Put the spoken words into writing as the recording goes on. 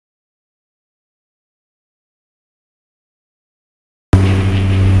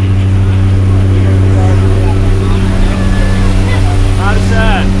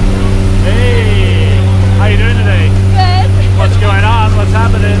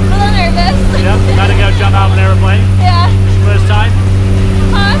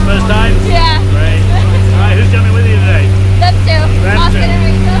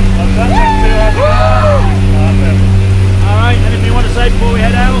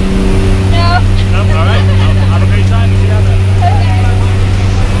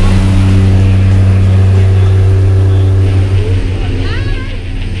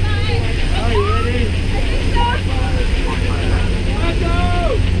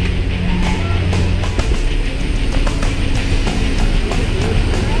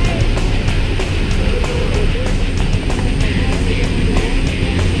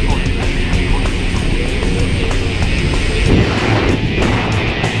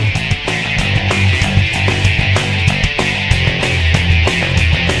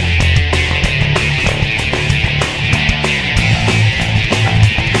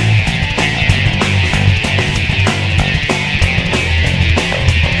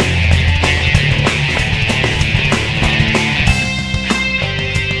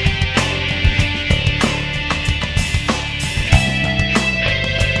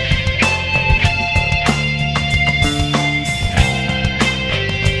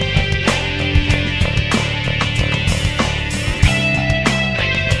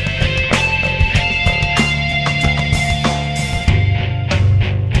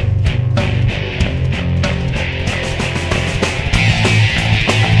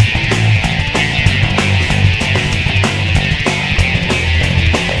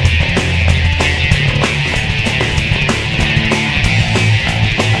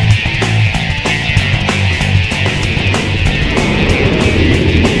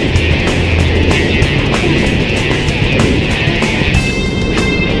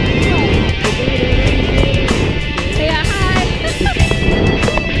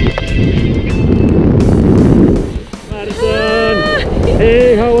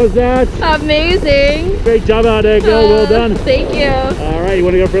was that? Amazing. Great job out there, girl. Well done. Thank you. All right, you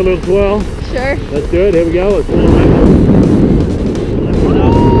want to go for a little twirl? Sure. Let's do it. Here we go. Let's pull it back up. Lift it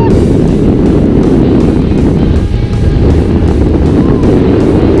up.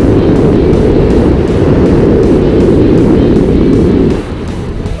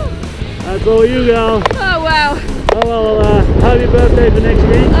 That's all you, girl. Oh, wow. Oh, well, happy birthday for next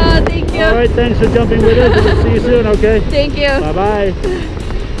week. Oh, thank you. All right, thanks for jumping with us. We'll see you soon, okay? Thank you. Bye-bye.